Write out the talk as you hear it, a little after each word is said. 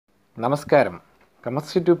നമസ്കാരം,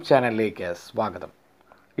 കമസ് യൂട്യൂബ് ചാനലിലേക്ക് സ്വാഗതം.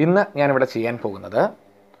 ഇന്ന് ഞാനിവിടെ ചെയ്യാൻ പോകുന്നത്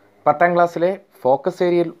 10ാം ക്ലാസ്സിലെ ഫോക്കസ്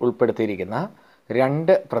ഏരിയയിൽ ഉൾപ്പെടുത്തിയിരിക്കുന്ന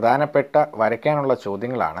രണ്ട് പ്രധാനപ്പെട്ട വരയ്ക്കാനുള്ള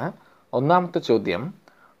ചോദ്യങ്ങളാണ്. ഒന്നാമത്തെ ചോദ്യം,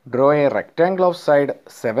 draw A rectangle of side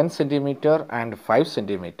 7 cm and 5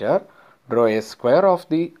 cm. Draw A square of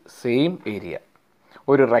the same area.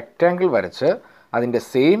 ഒരു റെക്റ്റാങ്കിൾ വരച്ച് അതിൻ്റെ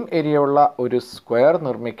സെയിം ഏരിയ ഉള്ള ഒരു സ്ക്വയർ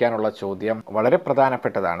നിർമ്മിക്കാനുള്ള ചോദ്യം വളരെ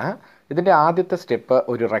പ്രധാനപ്പെട്ടതാണ്. ഇതിൻ്റെ ആദ്യത്തെ സ്റ്റെപ്പ്,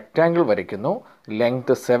 ഒരു റെക്റ്റാങ്കിൾ വരയ്ക്കുന്നു.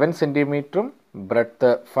 Length 7 cm, breadth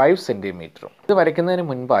 5 cm. ഇത് വരയ്ക്കുന്നതിന്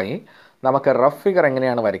മുൻപായി നമുക്ക് റഫ് ഫിഗർ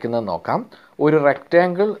എങ്ങനെയാണ് വരയ്ക്കുന്നതെന്ന് നോക്കാം. ഒരു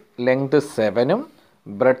റെക്റ്റാങ്കിൾ ലെങ്ത് 7ഉം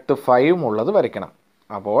ബ്രെഡ്ത്ത് 5ഉം ഉള്ളത് വരയ്ക്കണം.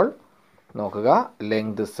 അപ്പോൾ നോക്കുക,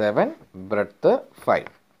 ലെങ്ത് 7, ബ്രെഡ്ത്ത് 5.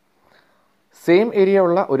 സെയിം ഏരിയ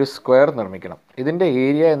ഉള്ള ഒരു സ്ക്വയർ നിർമ്മിക്കണം. ഇതിൻ്റെ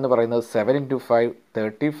ഏരിയ എന്ന് പറയുന്നത് 7 × 5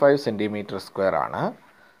 35 cm² ആണ്.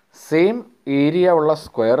 സെയിം ഏരിയ ഉള്ള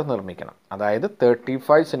സ്ക്വയർ നിർമ്മിക്കണം, അതായത്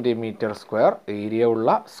 35 cm² ഏരിയ ഉള്ള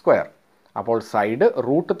സ്ക്വയർ. അപ്പോൾ സൈഡ്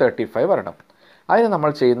 √35 വരണം. അതിന് നമ്മൾ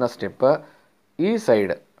ചെയ്യുന്ന സ്റ്റെപ്പ്, ഈ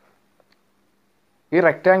സൈഡ്, ഈ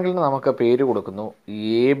റെക്റ്റാങ്കിളിന് നമുക്ക് പേര് കൊടുക്കുന്നു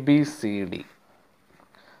ABCD.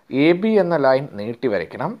 AB എന്ന ലൈൻ നീട്ടി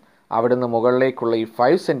വരയ്ക്കണം. അവിടുന്ന് മുകളിലേക്കുള്ള ഈ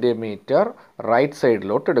 5 cm റൈറ്റ്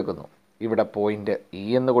സൈഡിലോട്ട് എടുക്കുന്നു. ഇവിടെ പോയിന്റ് E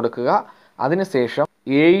എന്ന് കൊടുക്കുക. അതിനുശേഷം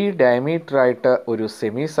AE ഡയമീറ്ററായിട്ട് ഒരു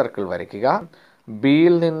സെമി സർക്കിൾ വരയ്ക്കുക.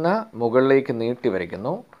 ബിയിൽ നിന്ന് മുകളിലേക്ക് നീട്ടി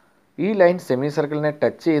വരയ്ക്കുന്നു. ഈ ലൈൻ സെമി സർക്കിളിനെ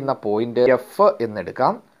ടച്ച് ചെയ്യുന്ന പോയിന്റ് F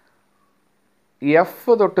എന്നെടുക്കാം. F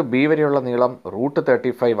തൊട്ട് B വരെയുള്ള നീളം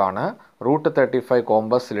 √35 ആണ്. √35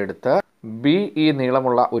 കോമ്പസിലെടുത്ത് BE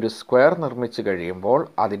നീളമുള്ള ഒരു സ്ക്വയർ നിർമ്മിച്ച് കഴിയുമ്പോൾ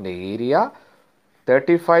അതിൻ്റെ ഏരിയ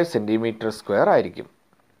 35 cm² ആയിരിക്കും.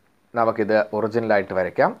 നമുക്കിത് ഒറിജിനലായിട്ട്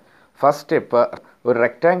വരയ്ക്കാം. ഫസ്റ്റ് സ്റ്റെപ്പ്, ഒരു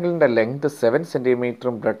റെക്റ്റാങ്കിളിൻ്റെ ലെങ്ത് 7 cm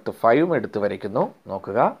ബ്രെഡ്ത്ത് 5 എടുത്ത് വരയ്ക്കുന്നു.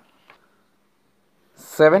 നോക്കുക,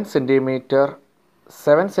 7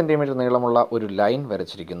 cm നീളമുള്ള ഒരു ലൈൻ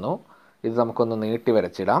വരച്ചിരിക്കുന്നു. ഇത് നമുക്കൊന്ന് നീട്ടി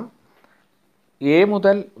വരച്ചിടാം. A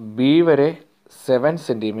മുതൽ B വരെ 7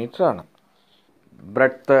 cm ആണ്.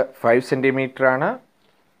 ബ്രെഡ്ത്ത് 5 cm ആണ്.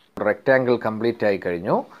 റെക്റ്റാങ്കിൾ കംപ്ലീറ്റ് ആയി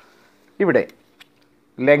കഴിഞ്ഞു. ഇവിടെ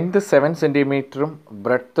ലെങ്ത് 7 cm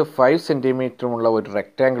ബ്രെഡ്ത്ത് 5 cm ഉള്ള ഒരു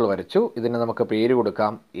റെക്റ്റാങ്കിൾ വരച്ചു. ഇതിന് നമുക്ക് പേര്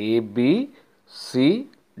കൊടുക്കാം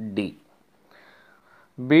ABCD.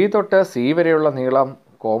 B തൊട്ട് C വരെയുള്ള നീളം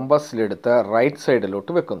കോമ്പസിലെടുത്ത് റൈറ്റ്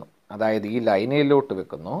സൈഡിലോട്ട് വെക്കുന്നു, അതായത് ഈ ലൈനിലോട്ട്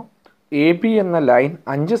വെക്കുന്നു. AB എന്ന ലൈൻ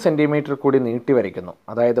 5 cm കൂടി നീട്ടി വരയ്ക്കുന്നു,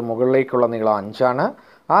 അതായത് മുകളിലേക്കുള്ള നീളം 5 ആണ്.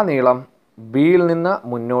 ആ നീളം Bയിൽ നിന്ന്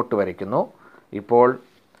മുന്നോട്ട് വരയ്ക്കുന്നു. ഇപ്പോൾ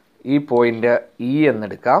ഈ പോയിന്റ് E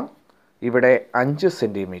എന്നെടുക്കാം. ഇവിടെ 5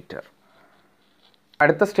 cm.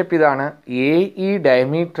 അടുത്ത സ്റ്റെപ്പ് ഇതാണ്. AE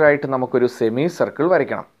ഡയമീറ്ററായിട്ട് നമുക്കൊരു സെമി സർക്കിൾ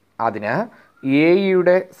വരയ്ക്കണം. അതിന്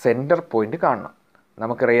AEയുടെ സെൻറ്റർ പോയിന്റ് കാണണം.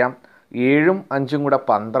 നമുക്കറിയാം 7ഉം 5ഉം കൂടെ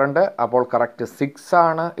 12, അപ്പോൾ കറക്റ്റ് 6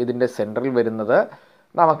 ആണ് ഇതിൻ്റെ സെൻറ്ററിൽ വരുന്നത്.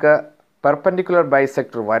 നമുക്ക് പെർപെൻഡിക്കുലർ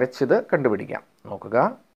ബൈസെക്ടർ വരച്ചത് കണ്ടുപിടിക്കാം. നോക്കുക,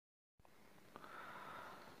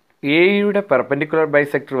 AEയുടെ പെർപെൻഡിക്കുലർ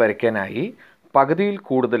ബൈസെക്ടർ വരയ്ക്കാനായി പകുതിയിൽ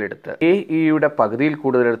കൂടുതലെടുത്ത്, AEയുടെ പകുതിയിൽ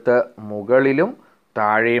കൂടുതലെടുത്ത് മുകളിലും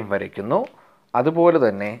താഴെയും വരയ്ക്കുന്നു. അതുപോലെ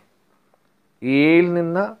തന്നെ എയിൽ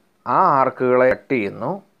നിന്ന് ആ ആർക്കുകളെ കട്ട്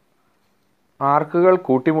ചെയ്യുന്നു. ആർക്കുകൾ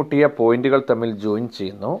കൂട്ടിമുട്ടിയ പോയിന്റുകൾ തമ്മിൽ ജോയിൻ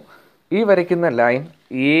ചെയ്യുന്നു. ഈ വരയ്ക്കുന്ന ലൈൻ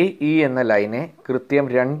AE എന്ന ലൈനെ കൃത്യം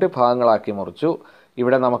 2 ഭാഗങ്ങളാക്കി മുറിച്ചു.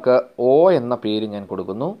 ഇവിടെ നമുക്ക് O എന്ന പേര് ഞാൻ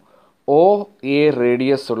കൊടുക്കുന്നു. OA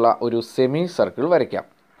റേഡിയസ് ഉള്ള ഒരു സെമി സർക്കിൾ വരയ്ക്കാം.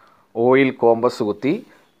 Oയിൽ കോമ്പസ് കുത്തി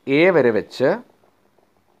A വരെ വെച്ച്,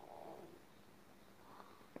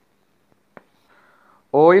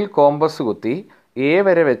 Oയിൽ കോമ്പസ് കുത്തി A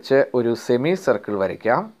വരെ വെച്ച് ഒരു സെമി സർക്കിൾ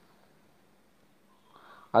വരയ്ക്കാം.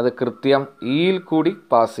 അത് കൃത്യം Eയിൽ കൂടി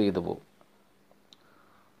പാസ് ചെയ്തു പോകും.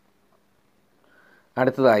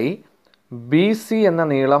 അടുത്തതായി BC എന്ന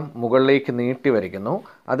നീളം മുകളിലേക്ക് നീട്ടി വരയ്ക്കുന്നു.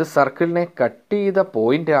 അത് സർക്കിളിനെ കട്ട് ചെയ്ത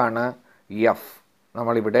പോയിൻ്റാണ് F.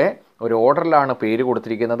 നമ്മളിവിടെ ഒരു ഓർഡറിലാണ് പേര്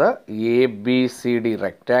കൊടുത്തിരിക്കുന്നത്, ABCD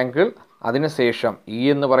റെക്റ്റാങ്കിൾ. അതിനുശേഷം E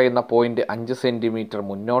എന്ന് പറയുന്ന പോയിന്റ് 5 cm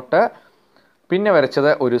മുന്നോട്ട്, പിന്നെ വരച്ചത്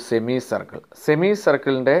ഒരു സെമി സർക്കിൾ. സെമി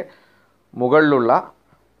സർക്കിളിൻ്റെ മുകളിലുള്ള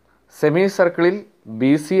സെമി സർക്കിളിൽ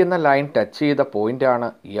BC എന്ന ലൈൻ ടച്ച് ചെയ്ത പോയിൻ്റാണ്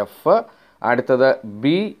F. അടുത്തത്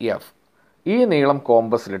BF. ഈ നീളം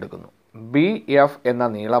കോമ്പസിലെടുക്കുന്നു. BF എന്ന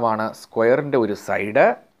നീളമാണ് സ്ക്വയറിൻ്റെ ഒരു സൈഡ്.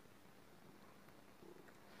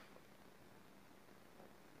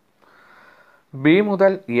 B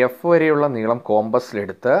മുതൽ F വരെയുള്ള നീളം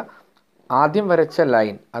കോമ്പസിലെടുത്ത് ആദ്യം വരച്ച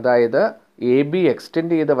ലൈൻ, അതായത് AB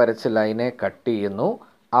എക്സ്റ്റെൻഡ് ചെയ്ത് വരച്ച ലൈനെ കട്ട് ചെയ്യുന്നു.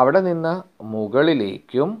 അവിടെ നിന്ന്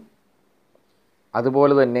മുകളിലേക്കും,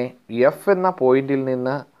 അതുപോലെ തന്നെ F എന്ന പോയിന്റിൽ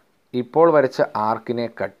നിന്ന് ഇപ്പോൾ വരച്ച ആർക്കിനെ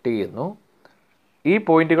കട്ട് ചെയ്യുന്നു. ഈ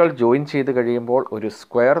പോയിന്റുകൾ ജോയിൻ ചെയ്ത് കഴിയുമ്പോൾ ഒരു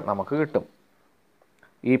സ്ക്വയർ നമുക്ക് കിട്ടും.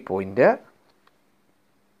 ഈ പോയിൻ്റ്.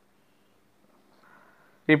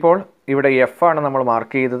 ഇപ്പോൾ ഇവിടെ എഫ് ആണ് നമ്മൾ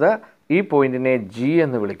മാർക്ക് ചെയ്തത്. ഈ പോയിന്റിനെ ജി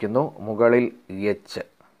എന്ന് വിളിക്കുന്നു, മുകളിൽ എച്ച്.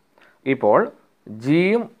 ഇപ്പോൾ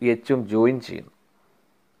ജിയും എച്ചും ജോയിൻ ചെയ്യുന്നു.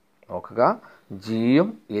 നോക്കുക, ജിയും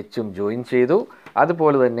എച്ചും ജോയിൻ ചെയ്തു.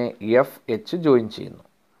 അതുപോലെ തന്നെ എഫ് എച്ച് ജോയിൻ ചെയ്യുന്നു.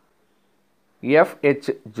 എഫ്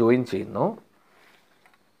എച്ച് ജോയിൻ ചെയ്യുന്നു.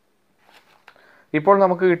 ഇപ്പോൾ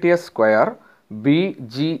നമുക്ക് കിട്ടിയ square B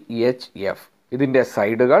G H F. ഇതിൻ്റെ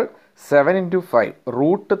സൈഡുകൾ 7 × 5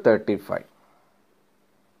 √35.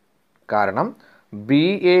 കാരണം B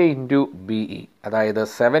A into B E, അതായത്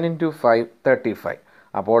 7 × 5 35.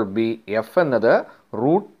 അപ്പോൾ ബി എഫ് എന്നത്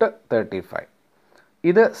 √35.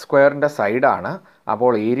 ഇത് സ്ക്വയറിൻ്റെ സൈഡാണ്.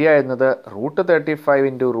 അപ്പോൾ ഏരിയ എന്നത് √35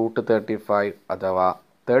 × √35 അഥവാ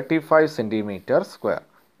 35 cm².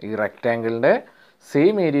 ഈ റെക്റ്റാങ്കിളിൻ്റെ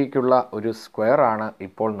സെയിം ഏരിയയ്ക്കുള്ള ഒരു സ്ക്വയർ ആണ്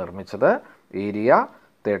ഇപ്പോൾ നിർമ്മിച്ചത്. Area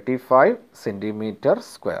 35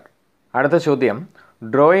 cm². അടുത്ത ചോദ്യം,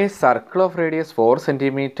 draw A circle of radius 4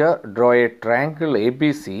 cm, draw A triangle A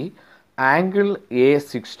B C, angle A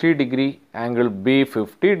 60 degree, angle B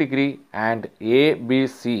 50 degree and A B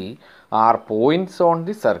C R points on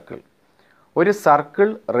the circle. ഒരു circle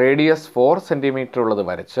radius 4 cm ഉള്ളത്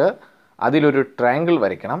വരച്ച് അതിലൊരു triangle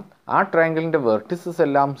വരയ്ക്കണം. ആ ട്രയാങ്കിളിൻ്റെ vertices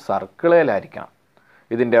എല്ലാം സർക്കിളിലായിരിക്കണം.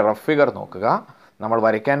 ഇതിൻ്റെ rough figure നോക്കുക. നമ്മൾ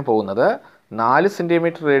വരയ്ക്കാൻ പോകുന്നത് 4 cm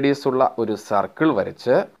റേഡിയസ് ഉള്ള ഒരു സർക്കിൾ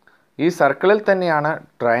വരച്ച് ഈ സർക്കിളിൽ തന്നെയാണ്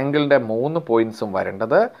ട്രയാങ്കിളിൻ്റെ 3 പോയിൻറ്റ്സും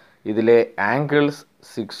വരേണ്ടത്. ഇതിലെ ആംഗിൾസ്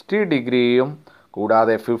 60 ഡിഗ്രിയും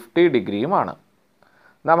കൂടാതെ 50 ഡിഗ്രിയുമാണ്.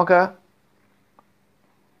 നമുക്ക്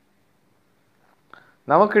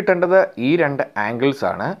കിട്ടേണ്ടത് ഈ 2 ആംഗിൾസ്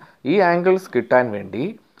ആണ്. ഈ ആംഗിൾസ് കിട്ടാൻ വേണ്ടി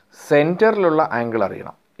സെൻറ്ററിലുള്ള ആംഗിൾ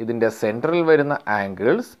അറിയണം. ഇതിൻ്റെ സെൻറ്ററിൽ വരുന്ന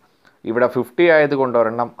ആംഗിൾസ് ഇവിടെ 50 ആയതുകൊണ്ട്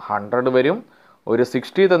ഒരെണ്ണം 100 വരും. ഒരു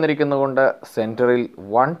 60 തന്നിരിക്കുന്നതുകൊണ്ട് സെൻറ്ററിൽ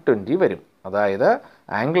 120 വരും. അതായത്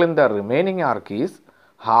angle in the remaining arc is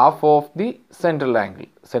half of the central angle.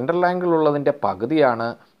 Central angle ഉള്ളതിൻ്റെ പകുതിയാണ്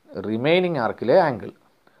റിമൈനിങ് ആർക്കിലെ ആംഗിൾ.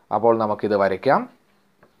 അപ്പോൾ നമുക്കിത് വരയ്ക്കാം.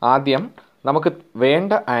 ആദ്യം നമുക്ക്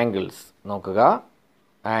വേണ്ട ആംഗിൾസ് നോക്കുക.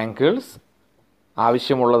 ആംഗിൾസ്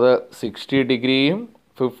ആവശ്യമുള്ളത് 60 ഡിഗ്രിയും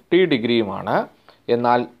 50 ഡിഗ്രിയുമാണ്.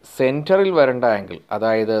 എന്നാൽ സെൻറ്ററിൽ വരേണ്ട ആംഗിൾ,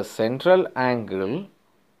 അതായത് സെൻട്രൽ ആംഗിൾ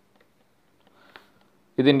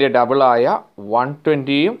ഇതിൻ്റെ ഡബിളായ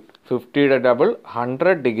 120യും 50യുടെ ഡബിൾ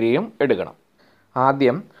 100 ഡിഗ്രിയും എടുക്കണം.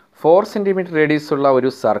 ആദ്യം 4 cm റേഡിയസ് ഉള്ള ഒരു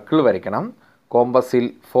സർക്കിൾ വരയ്ക്കണം. കോമ്പസിൽ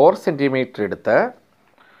 4 cm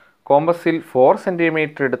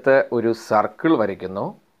എടുത്ത് ഒരു സർക്കിൾ വരയ്ക്കുന്നു.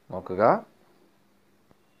 നോക്കുക,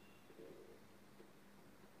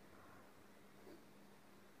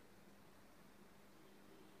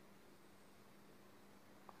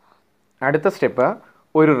 അടുത്ത സ്റ്റെപ്പ്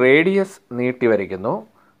ഒരു റേഡിയസ് നീട്ടി വരയ്ക്കുന്നു.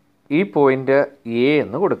 ഈ പോയിൻ്റ് എ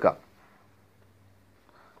എന്ന് കൊടുക്കാം.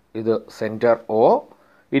 ഇത് സെൻറ്റർ ഒ.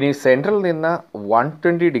 ഇനി സെൻറ്ററിൽ നിന്ന്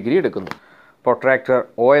 120 ഡിഗ്രി എടുക്കുന്നു. പ്രൊട്രാക്ടർ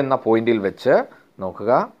ഒ എന്ന പോയിന്റിൽ വെച്ച്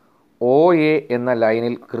നോക്കുക, ഒ എ എന്ന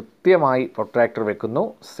ലൈനിൽ കൃത്യമായി പ്രൊട്രാക്ടർ വെക്കുന്നു.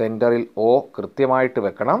 സെൻറ്ററിൽ ഒ കൃത്യമായിട്ട്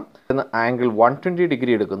വെക്കണം. ഇന്ന് ആംഗിൾ 120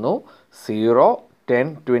 ഡിഗ്രി എടുക്കുന്നു. 0,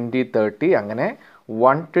 10, 20, 30 അങ്ങനെ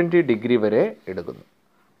 120 ഡിഗ്രി വരെ എടുക്കുന്നു.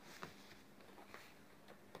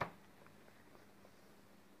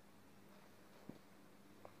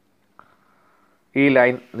 ഈ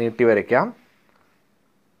ലൈൻ നീട്ടി വരയ്ക്കാം.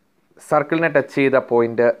 സർക്കിളിനെ ടച്ച് ചെയ്ത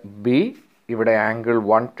പോയിൻ്റ് ബി. ഇവിടെ ആംഗിൾ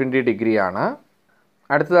 120 ഡിഗ്രിയാണ്.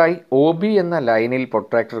 അടുത്തതായി ഒ ബി എന്ന ലൈനിൽ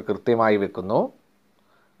പ്രൊട്രാക്ടർ കൃത്യമായി വെക്കുന്നു.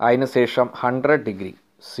 അതിനുശേഷം 100 ഡിഗ്രി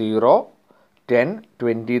 0, 10,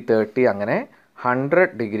 20, 30 അങ്ങനെ 100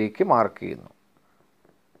 ഡിഗ്രിക്ക് മാർക്ക് ചെയ്യുന്നു.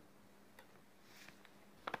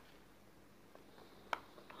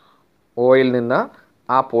 ഒയിൽ നിന്ന്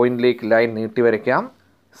ആ പോയിന്റിലേക്ക് ലൈൻ നീട്ടി വരയ്ക്കാം.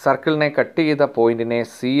 സർക്കിളിനെ കട്ട് ചെയ്ത പോയിന്റിനെ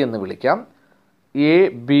സി എന്ന് വിളിക്കാം. എ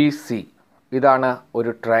ബി സി ഇതാണ്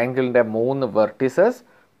ഒരു ട്രയാങ്കിളിൻ്റെ 3 വെർട്ടിസസ്.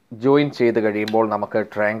 ജോയിൻ ചെയ്ത് കഴിയുമ്പോൾ നമുക്ക്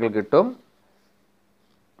ട്രയാങ്കിൾ കിട്ടും.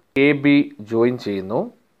 എ ബി ജോയിൻ ചെയ്യുന്നു.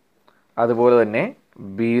 അതുപോലെ തന്നെ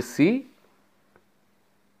ബി സി,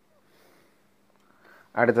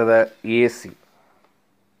 അടുത്തത് എ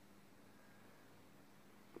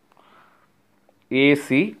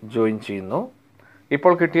സി ജോയിൻ ചെയ്യുന്നു.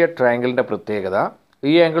 ഇപ്പോൾ കിട്ടിയ ട്രയാങ്കിളിൻ്റെ പ്രത്യേകത,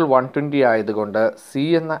 ഈ ആംഗിൾ 120 ആയതുകൊണ്ട് സി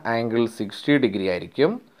എന്ന ആംഗിൾ 60 ഡിഗ്രി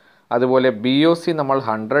ആയിരിക്കും. അതുപോലെ ബി ഒ സി നമ്മൾ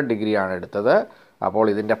 100 ഡിഗ്രിയാണ് എടുത്തത്. അപ്പോൾ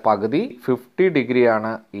ഇതിൻ്റെ പകുതി 50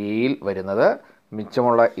 ഡിഗ്രിയാണ് എയിൽ വരുന്നത്.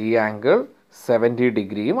 മിച്ചമുള്ള ഈ ആംഗിൾ 70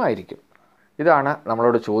 ഡിഗ്രിയും ആയിരിക്കും. ഇതാണ്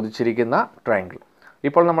നമ്മളോട് ചോദിച്ചിരിക്കുന്ന ട്രയാങ്കിൾ.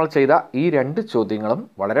 ഇപ്പോൾ നമ്മൾ ചെയ്ത ഈ 2 ചോദ്യങ്ങളും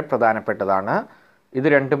വളരെ പ്രധാനപ്പെട്ടതാണ്. ഇത്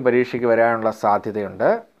രണ്ടും പരീക്ഷയ്ക്ക് വരാനുള്ള സാധ്യതയുണ്ട്.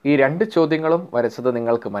 ഈ 2 ചോദ്യങ്ങളും വരച്ചത്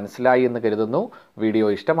നിങ്ങൾക്ക് മനസ്സിലായി എന്ന് കരുതുന്നു. വീഡിയോ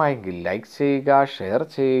ഇഷ്ടമായെങ്കിൽ ലൈക്ക് ചെയ്യുക, ഷെയർ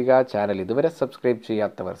ചെയ്യുക. ചാനൽ ഇതുവരെ സബ്സ്ക്രൈബ്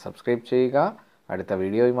ചെയ്യാത്തവർ സബ്സ്ക്രൈബ് ചെയ്യുക. അടുത്ത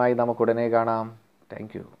വീഡിയോയുമായി നമുക്ക് ഉടനെ കാണാം.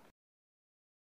 താങ്ക്